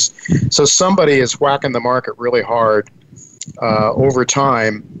the case. So somebody is whacking the market really hard over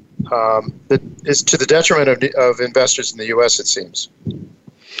time. That is to the detriment of investors in the U.S., it seems.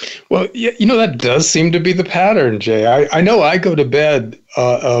 Well, that does seem to be the pattern, Jay. I know I go to bed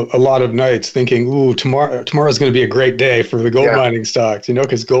a lot of nights thinking, ooh, tomorrow's going to be a great day for the gold mining stocks,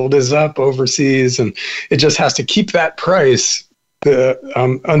 because gold is up overseas and it just has to keep that price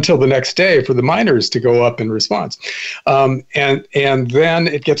until the next day for the miners to go up in response, and then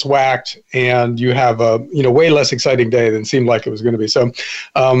it gets whacked, and you have a way less exciting day than seemed like it was going to be. So,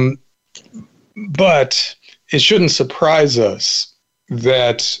 but it shouldn't surprise us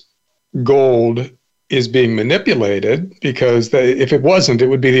that gold is being manipulated, because if it wasn't, it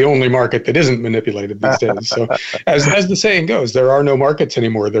would be the only market that isn't manipulated these days. So as the saying goes, there are no markets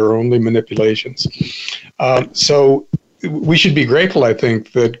anymore. There are only manipulations. So we should be grateful, I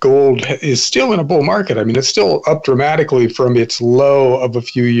think, that gold is still in a bull market. I mean, it's still up dramatically from its low of a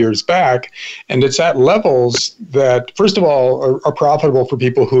few years back. And it's at levels that, first of all, are profitable for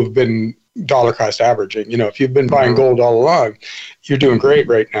people who have been dollar cost averaging. If you've been buying gold all along, you're doing great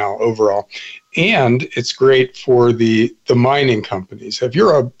right now overall. And it's great for the mining companies. If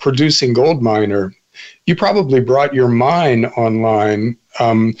you're a producing gold miner, you probably brought your mine online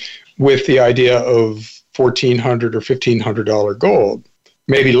with the idea of $1,400 or $1,500 gold,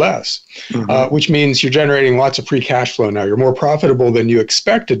 maybe less, which means you're generating lots of free cash flow now. You're more profitable than you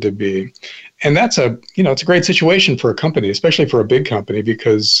expected to be. And that's it's a great situation for a company, especially for a big company,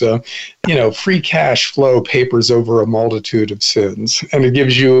 because, free cash flow papers over a multitude of sins, and it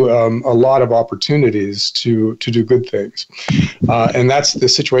gives you a lot of opportunities to do good things. And that's the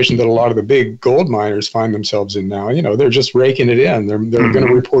situation that a lot of the big gold miners find themselves in now. They're just raking it in. They're going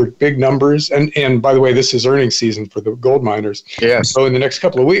to report big numbers. And by the way, this is earnings season for the gold miners. Yes. So in the next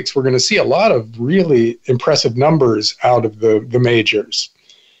couple of weeks, we're going to see a lot of really impressive numbers out of the majors.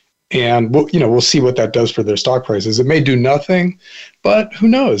 And we'll see what that does for their stock prices. It may do nothing, but who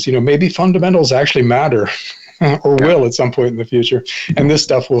knows? Maybe fundamentals actually matter, or will at some point in the future, and this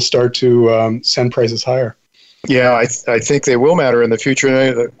stuff will start to send prices higher. Yeah, I think they will matter in the future.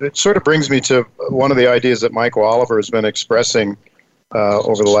 And it sort of brings me to one of the ideas that Michael Oliver has been expressing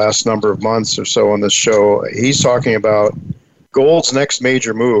over the last number of months or so on this show. He's talking about gold's next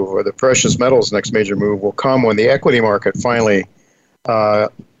major move, or the precious metals' next major move, will come when the equity market finally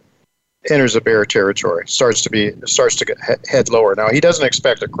enters a bear territory, starts to head lower. Now, he doesn't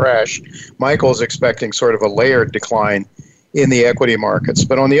expect a crash. Michael is expecting sort of a layered decline in the equity markets.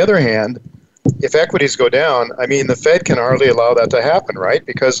 But on the other hand, if equities go down, the Fed can hardly allow that to happen, right?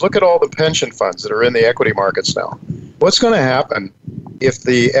 Because look at all the pension funds that are in the equity markets now. What's going to happen if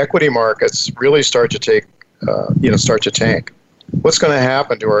the equity markets really start to tank? What's going to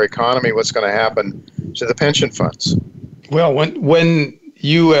happen to our economy? What's going to happen to the pension funds? Well, when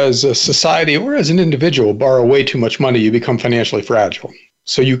you as a society or as an individual borrow way too much money, you become financially fragile.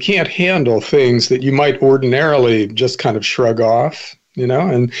 So you can't handle things that you might ordinarily just kind of shrug off, and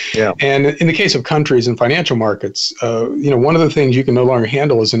in the case of countries and financial markets, one of the things you can no longer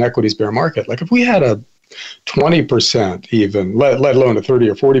handle is an equities bear market. Like if we had a 20% even, let alone a 30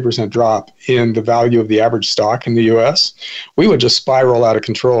 or 40% drop in the value of the average stock in the US, we would just spiral out of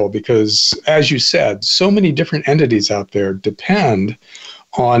control, because, as you said, so many different entities out there depend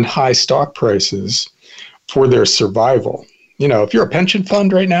on high stock prices for their survival. If you're a pension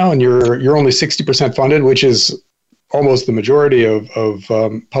fund right now and you're only 60% funded, which is almost the majority of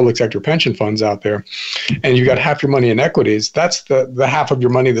public sector pension funds out there, and you got half your money in equities, that's the half of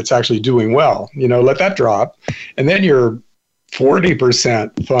your money that's actually doing well. Let that drop, and then you're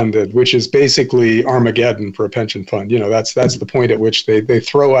 40% funded, which is basically Armageddon for a pension fund. That's the point at which they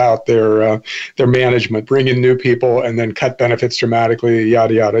throw out their management, bring in new people, and then cut benefits dramatically,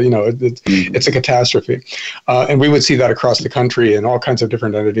 yada yada. It's a catastrophe, and we would see that across the country in all kinds of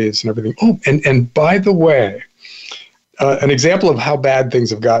different entities and everything. Oh, and by the way, an example of how bad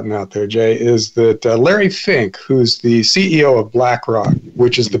things have gotten out there, Jay, is that Larry Fink, who's the CEO of BlackRock,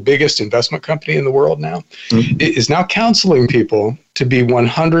 which is the biggest investment company in the world now, is now counseling people to be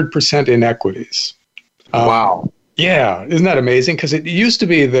 100% in equities. Wow. Yeah, isn't that amazing? Because it used to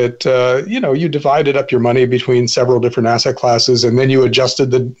be that, you divided up your money between several different asset classes, and then you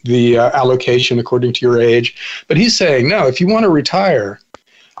adjusted the allocation according to your age. But he's saying, no, if you want to retire,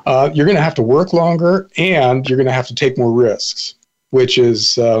 you're going to have to work longer, and you're going to have to take more risks, which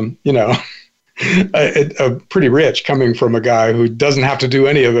is, pretty rich coming from a guy who doesn't have to do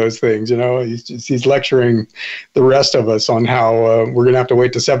any of those things. He's lecturing the rest of us on how we're going to have to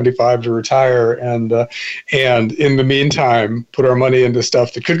wait to 75 to retire, and in the meantime, put our money into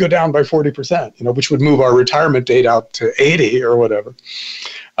stuff that could go down by 40%, which would move our retirement date out to 80 or whatever.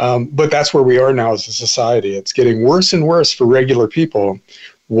 But that's where we are now as a society. It's getting worse and worse for regular people,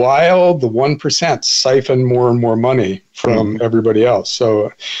 while the 1% siphon more and more money from everybody else.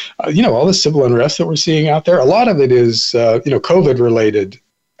 So, all the civil unrest that we're seeing out there, a lot of it is, COVID related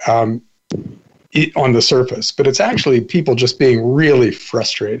on the surface, but it's actually people just being really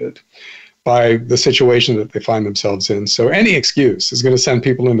frustrated by the situation that they find themselves in. So any excuse is going to send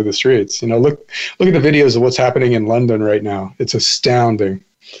people into the streets. Look at the videos of what's happening in London right now. It's astounding.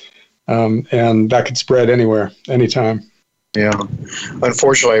 And that could spread anywhere, anytime. Yeah,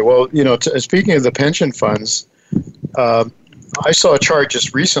 unfortunately. Well, speaking of the pension funds, I saw a chart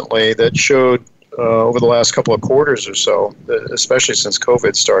just recently that showed over the last couple of quarters or so, especially since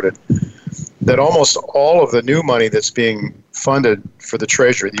COVID started, that almost all of the new money that's being funded for the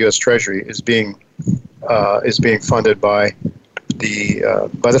Treasury, the U.S. Treasury, is being funded by the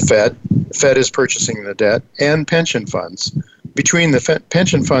Fed. The Fed is purchasing the debt and pension funds. Between the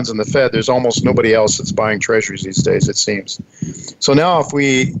pension funds and the Fed, there's almost nobody else that's buying treasuries these days, it seems. So now,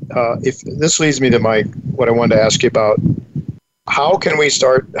 if this leads me to what I wanted to ask you about, how can we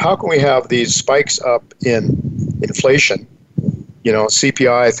have these spikes up in inflation?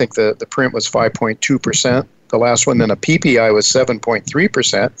 CPI, I think the print was 5.2%, the last one, then a PPI was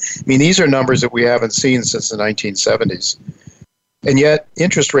 7.3%. I mean, these are numbers that we haven't seen since the 1970s. And yet,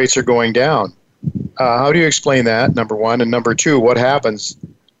 interest rates are going down. How do you explain that, number one? And number two, what happens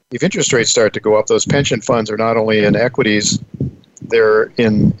if interest rates start to go up? Those pension funds are not only in equities, they're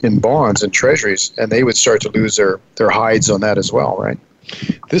in bonds and treasuries, and they would start to lose their hides on that as well, right?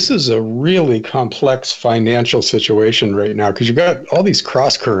 This is a really complex financial situation right now because you've got all these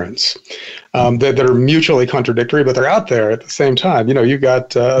cross currents that are mutually contradictory, but they're out there at the same time. You've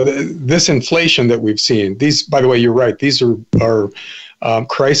got this inflation that we've seen. These, by the way, you're right. These are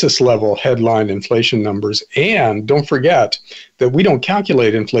crisis level headline inflation numbers. And don't forget that we don't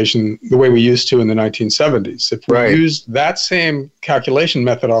calculate inflation the way we used to in the 1970s. If we used that same calculation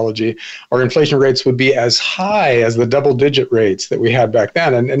methodology, our inflation rates would be as high as the double-digit rates that we had back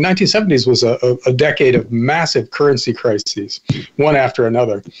then. And 1970s was a decade of massive currency crises, one after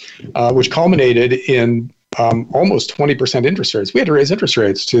another, which culminated in almost 20% interest rates. We had to raise interest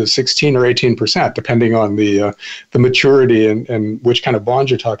rates to 16 or 18%, depending on the maturity and which kind of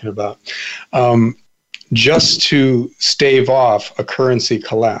bond you're talking about, just to stave off a currency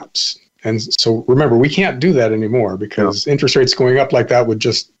collapse. And so remember, we can't do that anymore because interest rates going up like that would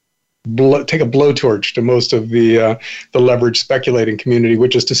just take a blowtorch to most of the leverage speculating community,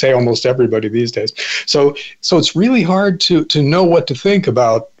 which is to say almost everybody these days. So it's really hard to know what to think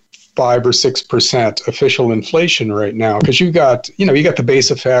about 5 or 6% official inflation right now, because you got the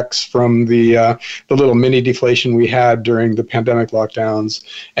base effects from the little mini deflation we had during the pandemic lockdowns,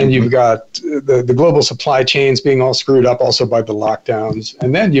 and you've got the global supply chains being all screwed up also by the lockdowns,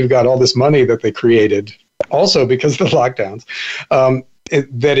 and then you've got all this money that they created also because of the lockdowns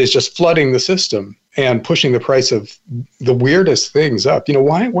that is just flooding the system and pushing the price of the weirdest things up.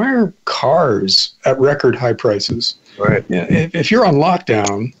 Why are cars at record high prices? Right. If you're on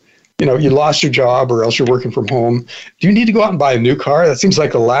lockdown, you lost your job or else you're working from home. Do you need to go out and buy a new car? That seems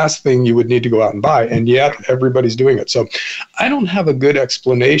like the last thing you would need to go out and buy, and yet everybody's doing it. So I don't have a good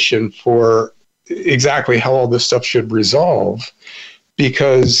explanation for exactly how all this stuff should resolve,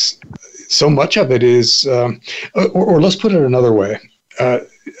 because so much of it is, or let's put it another way.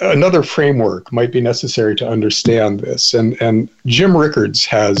 Another framework might be necessary to understand this. And Jim Rickards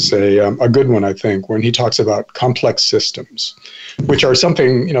has a good one, I think, when he talks about complex systems, which are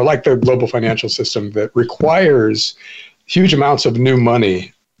something, like the global financial system that requires huge amounts of new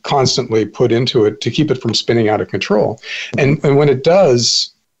money constantly put into it to keep it from spinning out of control. And when it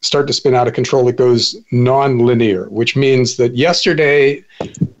does start to spin out of control, it goes non-linear, which means that yesterday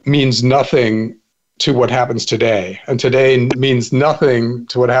means nothing to what happens today, and today means nothing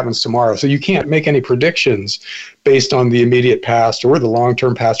to what happens tomorrow. So you can't make any predictions based on the immediate past or the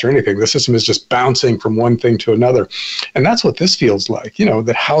long-term past or anything. The system is just bouncing from one thing to another. And that's what this feels like,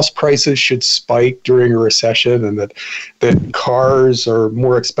 that house prices should spike during a recession, and that cars are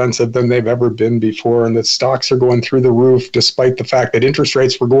more expensive than they've ever been before, and that stocks are going through the roof despite the fact that interest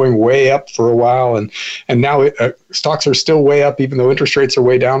rates were going way up for a while, and now stocks are still way up even though interest rates are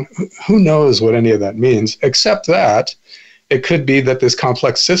way down. Who knows what any of that means, except that it could be that this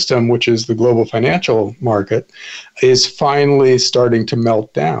complex system, which is the global financial market, is finally starting to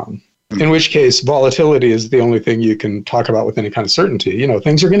melt down. In which case, volatility is the only thing you can talk about with any kind of certainty.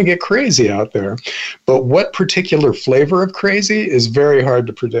 Things are going to get crazy out there. But what particular flavor of crazy is very hard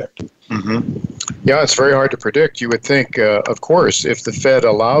to predict. Mm-hmm. Yeah, it's very hard to predict. You would think, of course, if the Fed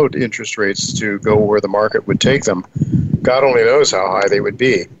allowed interest rates to go where the market would take them, God only knows how high they would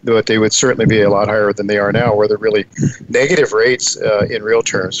be. But they would certainly be a lot higher than they are now, where they're really negative rates in real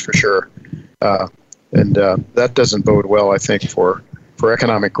terms, for sure. And that doesn't bode well, I think, for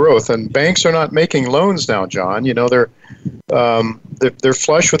economic growth. And banks are not making loans now, John. They're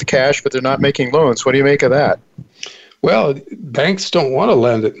flush with cash, but they're not making loans. What do you make of that? Well, banks don't want to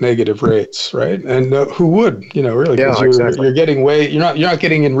lend at negative rates, right? And who would, really? Because you're getting you're not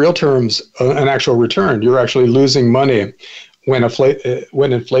getting in real terms an actual return. You're actually losing money when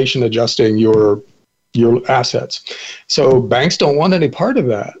inflation adjusting your assets. So banks don't want any part of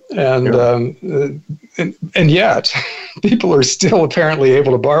that, and yet people are still apparently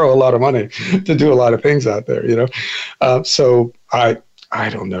able to borrow a lot of money to do a lot of things out there. So I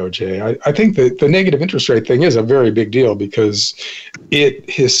don't know, Jay. I think that the negative interest rate thing is a very big deal because it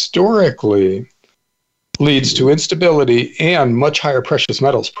historically leads to instability and much higher precious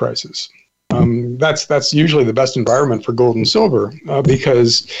metals prices. That's usually the best environment for gold and silver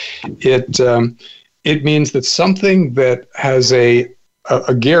because it means that something that has a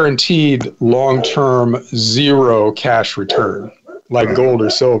guaranteed long-term zero cash return, like gold or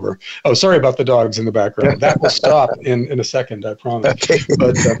silver. Oh, sorry about the dogs in the background. That will stop in a second, I promise.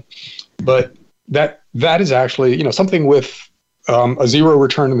 But that is actually, something with a zero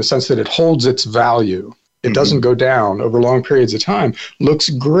return in the sense that it holds its value. It doesn't go down over long periods of time. Looks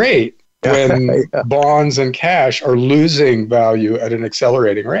great when bonds and cash are losing value at an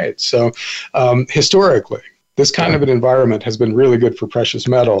accelerating rate. So historically, this kind of an environment has been really good for precious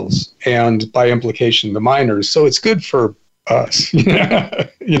metals and by implication, the miners. So it's good for us, not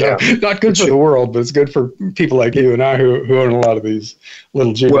good for the world, but it's good for people like you and I who own a lot of these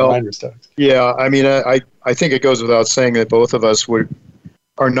little junior miner stocks. Yeah, I mean, I think it goes without saying that both of us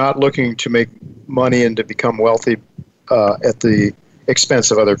are not looking to make money and to become wealthy at the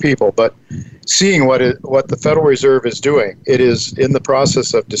expense of other people, but seeing what the Federal Reserve is doing, it is in the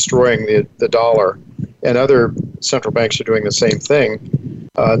process of destroying the dollar, and other central banks are doing the same thing.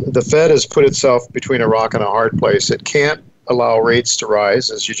 The Fed has put itself between a rock and a hard place. It can't allow rates to rise,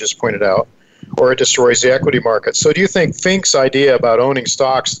 as you just pointed out, or it destroys the equity market. So do you think Fink's idea about owning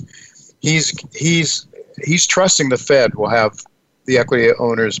stocks, he's trusting the Fed will have the equity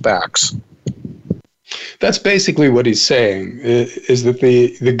owners' backs? That's basically what he's saying, is that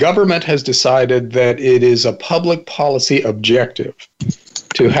the government has decided that it is a public policy objective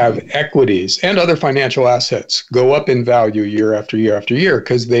to have equities and other financial assets go up in value year after year after year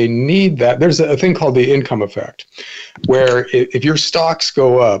because they need that. There's a thing called the income effect, where if your stocks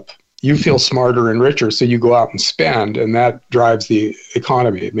go up, you feel smarter and richer, so you go out and spend, and that drives the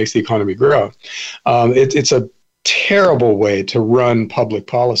economy. It makes the economy grow. It's a terrible way to run public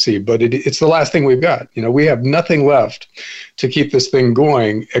policy, but it's the last thing we've got. We have nothing left to keep this thing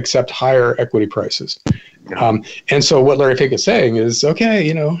going except higher equity prices. And so what Larry Fink is saying is,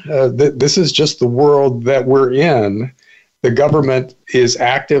 okay, this is just the world that we're in. The government is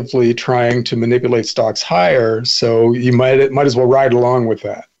actively trying to manipulate stocks higher, so you might as well ride along with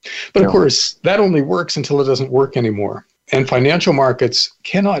that. But of course, that only works until it doesn't work anymore. And financial markets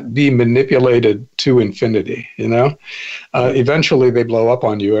cannot be manipulated to infinity, Eventually they blow up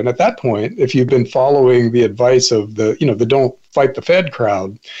on you. And at that point, if you've been following the advice of the don't fight the Fed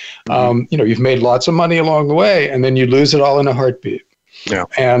crowd, you've made lots of money along the way, and then you lose it all in a heartbeat. Yeah.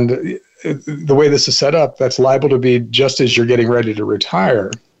 And the way this is set up, that's liable to be just as you're getting ready to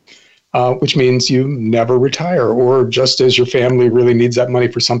retire. Which means you never retire, or just as your family really needs that money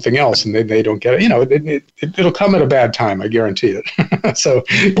for something else and they don't get it. It'll come at a bad time, I guarantee it. So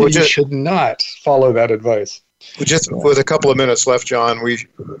you should not follow that advice. Just with a couple of minutes left, John, we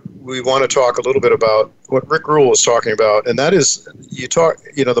want to talk a little bit about what Rick Rule was talking about, and that is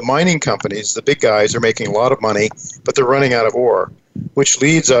the mining companies, the big guys, are making a lot of money, but they're running out of ore, which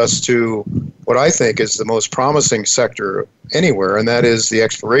leads us to what I think is the most promising sector anywhere, and that is the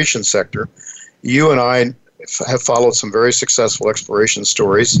exploration sector. You and I have followed some very successful exploration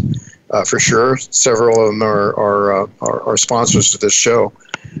stories, for sure. Several of them are sponsors to this show.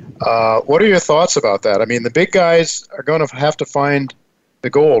 What are your thoughts about that? I mean, the big guys are going to have to find the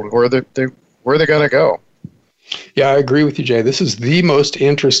gold. Where they're going to go? Yeah, I agree with you, Jay. This is the most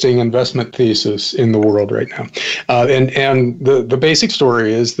interesting investment thesis in the world right now. And the basic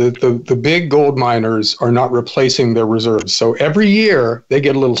story is that the big gold miners are not replacing their reserves. So every year they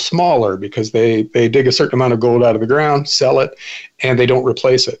get a little smaller because they dig a certain amount of gold out of the ground, sell it, and they don't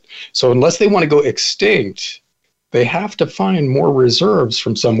replace it. So unless they want to go extinct, they have to find more reserves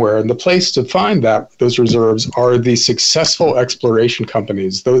from somewhere. And the place to find those reserves are the successful exploration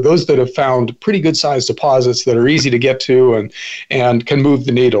companies, those that have found pretty good sized deposits that are easy to get to and can move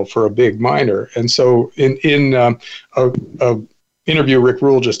the needle for a big miner. And so in a interview Rick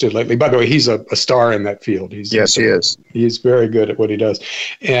Rule just did lately, by the way, he's a star in that field. Yes, he is. He's very good at what he does.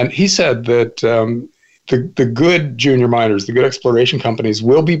 And he said that the good junior miners, the good exploration companies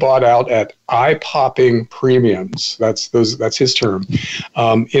will be bought out at eye-popping premiums. That's his term.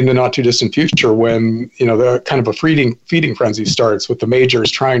 In the not too distant future, when the kind of a feeding frenzy starts with the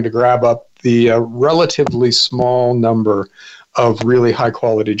majors trying to grab up the relatively small number of really high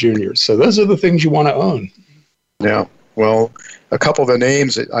quality juniors. So those are the things you want to own. Yeah. Well, a couple of the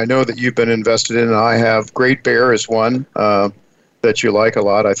names that I know that you've been invested in, and I have. Great Bear is one that you like a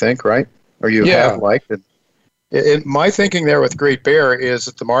lot, I think, right? Or you have liked it. My thinking there with Great Bear is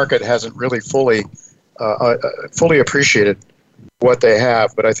that the market hasn't really fully appreciated what they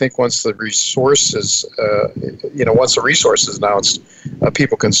have. But I think once the resources, announced,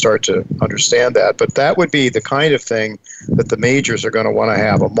 people can start to understand that. But that would be the kind of thing that the majors are going to want to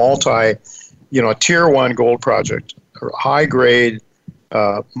have, a tier one gold project, or high grade,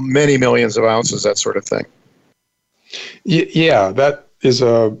 many millions of ounces, that sort of thing. Yeah, that is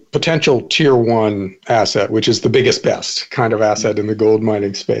a potential tier one asset, which is the biggest, best kind of asset in the gold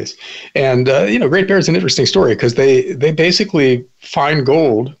mining space. And, Great Bear is an interesting story because they basically find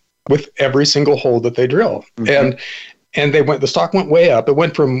gold with every single hole that they drill. Mm-hmm. And the stock went way up. It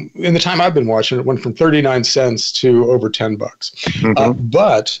went from, in the time I've been watching, it went from 39 cents to over $10. Mm-hmm.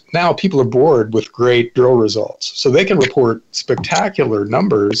 But now people are bored with great drill results. So they can report spectacular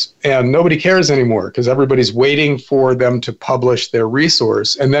numbers and nobody cares anymore because everybody's waiting for them to publish their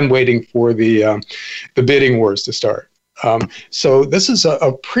resource and then waiting for the bidding wars to start. So this is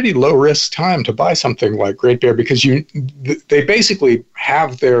a pretty low risk time to buy something like Great Bear because they basically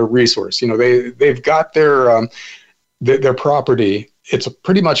have their resource. They've got their property. It's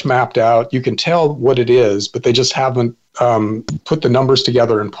pretty much mapped out. You can tell what it is, but they just haven't put the numbers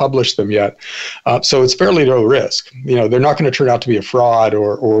together and published them yet. So it's fairly low risk. They're not going to turn out to be a fraud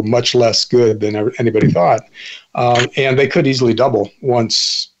or much less good than anybody thought. And they could easily double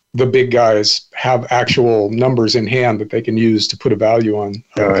once the big guys have actual numbers in hand that they can use to put a value on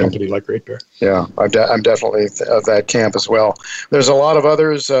a company like Great Bear. Yeah, I'm definitely of that camp as well. There's a lot of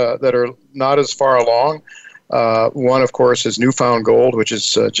others that are not as far along. One, of course, is Newfound Gold, which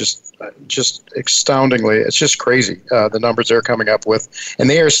is just astoundingly, it's just crazy, the numbers they're coming up with. And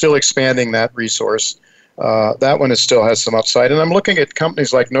they are still expanding that resource. That one still has some upside. And I'm looking at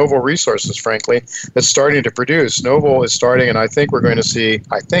companies like Novo Resources, frankly, that's starting to produce. Novo is starting, and I think we're going to see,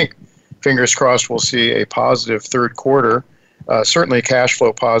 fingers crossed, we'll see a positive third quarter, certainly cash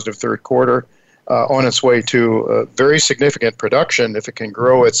flow positive third quarter, on its way to very significant production. If it can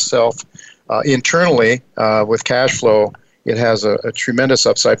grow itself internally with cash flow, it has a tremendous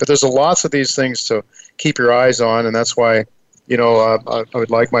upside. But there's lots of these things to keep your eyes on, and that's why I would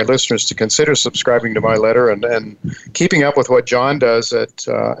like my listeners to consider subscribing to my letter and keeping up with what John does at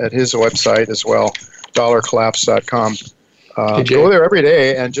his website as well, dollarcollapse.com. Go there every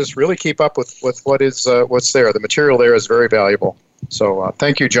day and just really keep up with what's there. The material there is very valuable. So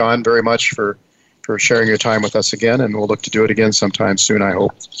thank you, John, very much for sharing your time with us again, and we'll look to do it again sometime soon, I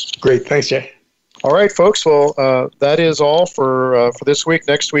hope. Great. Thanks, Jay. All right, folks. Well, that is all for this week.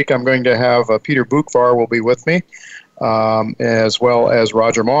 Next week, I'm going to have Peter Bukvar will be with me, as well as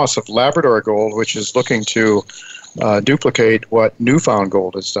Roger Moss of Labrador Gold, which is looking to duplicate what Newfound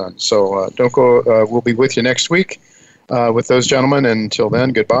Gold has done. So don't go. We'll be with you next week with those gentlemen. And until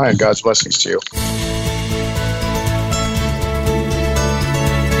then, goodbye and God's blessings to you.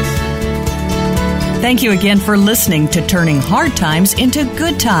 Thank you again for listening to Turning Hard Times into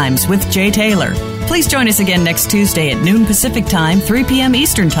Good Times with Jay Taylor. Please join us again next Tuesday at noon Pacific Time, 3 p.m.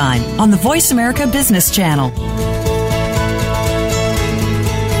 Eastern Time on the Voice America Business Channel.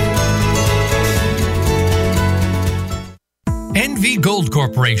 NV Gold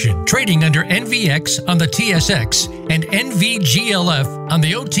Corporation, trading under NVX on the TSX and NVGLF on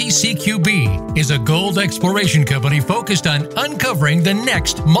the OTCQB, is a gold exploration company focused on uncovering the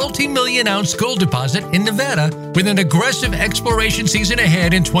next multi-million-ounce gold deposit in Nevada with an aggressive exploration season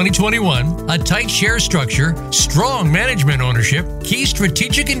ahead in 2021, a tight share structure, strong management ownership, key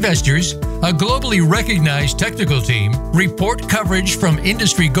strategic investors, a globally recognized technical team, report coverage from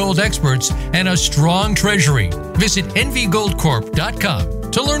industry gold experts, and a strong treasury. Visit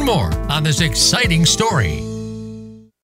NVGoldCorp.com to learn more on this exciting story.